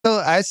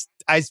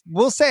I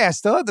will say I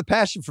still have the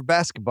passion for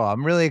basketball.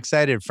 I'm really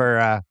excited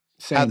for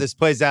how this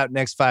plays out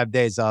next 5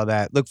 days, all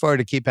that. Look forward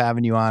to keep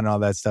having you on, all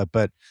that stuff.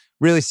 But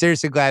really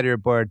seriously glad you're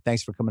aboard.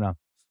 Thanks for coming on.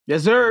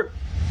 Yes, sir.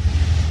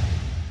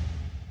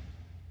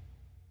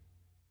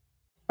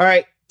 All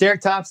right.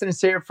 Derek Thompson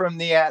is here from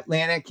The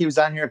Atlantic. He was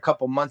on here a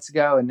couple months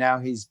ago, and now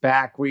he's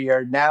back. We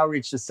are now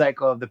reached the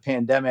cycle of the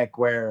pandemic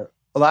where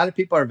a lot of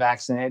people are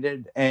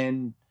vaccinated,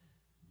 and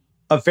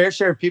a fair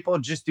share of people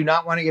just do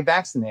not want to get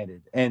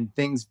vaccinated. And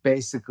things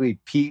basically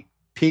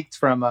peaked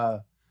from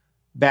a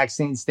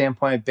vaccine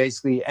standpoint,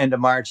 basically end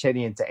of March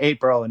heading into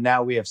April. And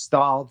now we have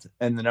stalled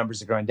and the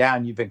numbers are going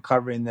down. You've been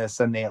covering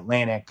this on The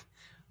Atlantic.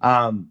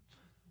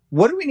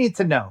 What do we need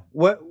to know?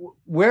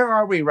 Where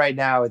are we right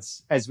now?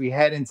 It's as we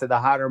head into the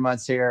hotter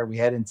months here, we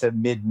head into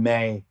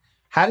mid-May.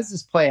 How does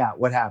this play out?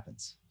 What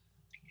happens?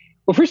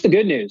 Well, first, the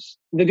good news.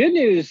 The good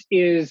news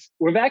is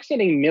we're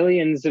vaccinating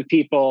millions of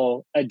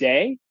people a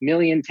day,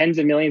 tens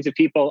of millions of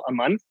people a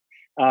month.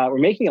 We're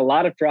making a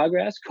lot of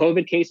progress.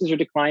 COVID cases are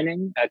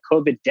declining.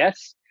 COVID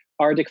deaths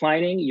are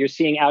declining. You're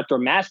seeing outdoor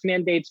mask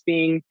mandates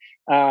being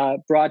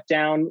brought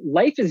down.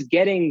 Life is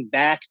getting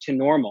back to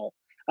normal.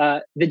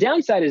 The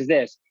downside is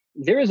this.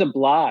 There is a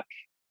block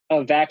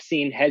of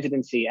vaccine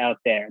hesitancy out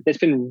there that's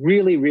been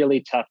really,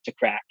 really tough to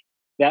crack.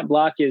 That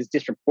block is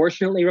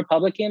disproportionately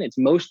Republican. It's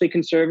mostly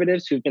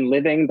conservatives who've been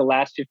living the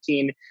last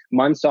 15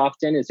 months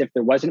often as if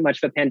there wasn't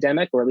much of a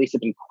pandemic, or at least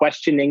have been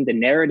questioning the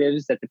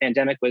narratives that the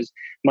pandemic was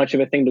much of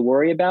a thing to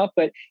worry about.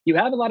 But you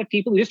have a lot of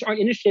people who just aren't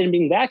interested in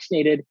being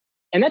vaccinated.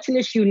 And that's an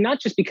issue, not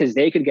just because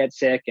they could get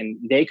sick and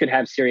they could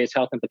have serious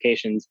health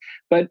implications,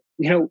 but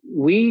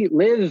we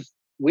live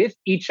with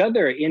each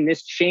other in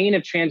this chain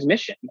of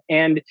transmission.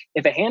 And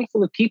if a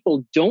handful of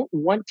people don't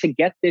want to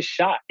get this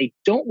shot, they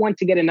don't want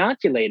to get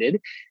inoculated,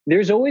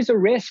 there's always a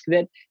risk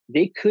that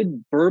they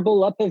could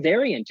burble up a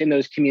variant in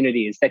those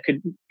communities that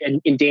could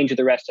endanger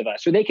the rest of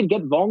us, or they could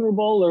get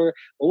vulnerable or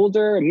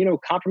older,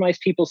 immunocompromised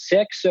people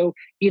sick. So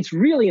it's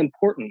really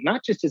important,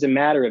 not just as a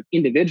matter of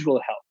individual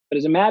health, but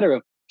as a matter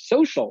of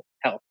social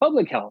health,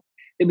 public health,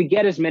 that we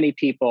get as many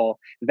people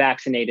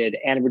vaccinated,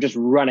 and we're just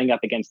running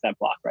up against that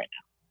block right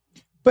now.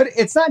 But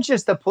it's not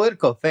just a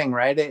political thing,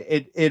 right?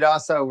 It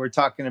also, we're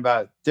talking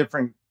about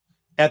different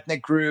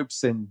ethnic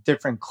groups and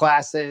different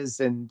classes,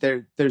 and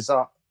there's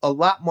a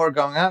lot more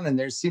going on. And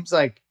there seems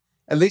like,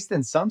 at least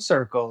in some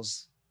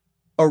circles,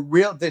 a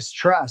real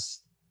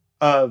distrust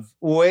of,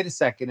 wait a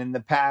second, in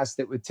the past,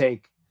 it would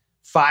take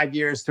 5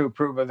 years to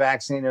approve a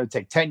vaccine. It would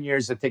take 10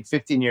 years. It would take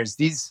 15 years.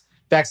 These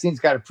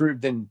vaccines got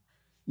approved in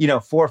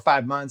 4 or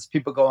 5 months.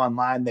 People go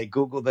online, they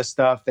Google this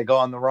stuff, they go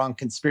on the wrong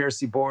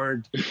conspiracy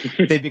board,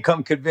 they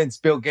become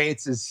convinced Bill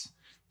Gates is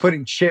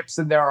putting chips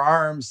in their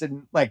arms.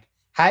 And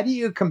how do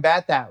you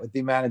combat that with the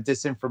amount of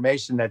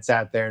disinformation that's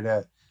out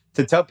there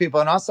to tell people?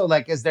 And also,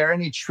 is there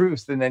any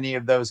truth in any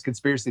of those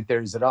conspiracy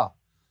theories at all?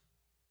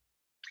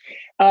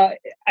 I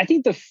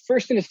think the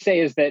first thing to say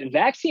is that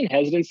vaccine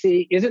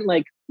hesitancy isn't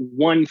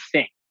one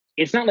thing.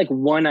 It's not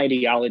one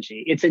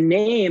ideology. It's a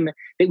name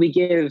that we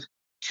give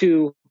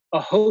to a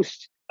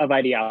host of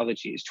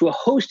ideologies, to a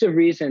host of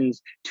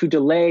reasons to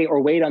delay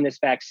or wait on this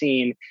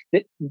vaccine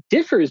that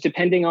differs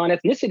depending on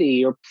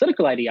ethnicity or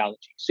political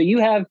ideology. So you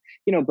have,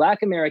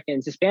 Black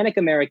Americans, Hispanic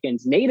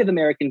Americans, Native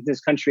Americans in this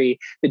country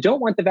that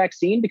don't want the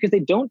vaccine because they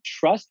don't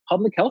trust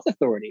public health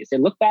authorities. They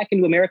look back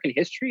into American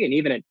history and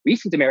even at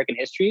recent American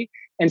history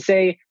and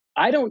say,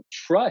 I don't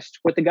trust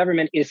what the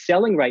government is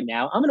selling right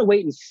now. I'm going to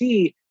wait and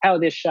see how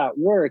this shot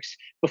works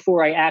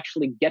before I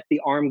actually get the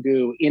arm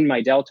goo in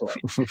my deltoid.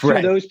 Right.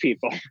 For those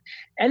people.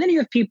 And then you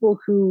have people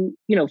who,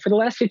 for the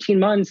last 15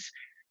 months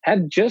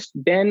have just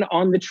been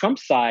on the Trump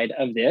side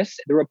of this,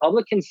 the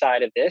Republican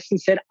side of this,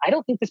 and said, I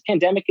don't think this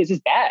pandemic is as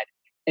bad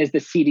as the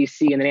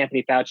CDC and then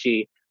Anthony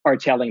Fauci are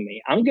telling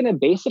me. I'm going to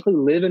basically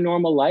live a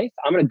normal life.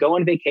 I'm going to go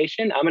on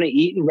vacation. I'm going to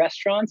eat in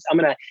restaurants. I'm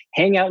going to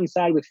hang out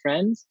inside with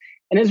friends.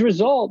 And as a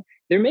result,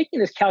 they're making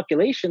this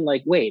calculation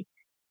wait,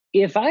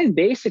 if I've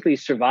basically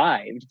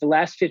survived the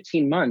last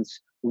 15 months,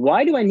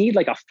 why do I need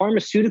a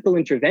pharmaceutical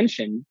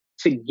intervention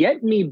to get me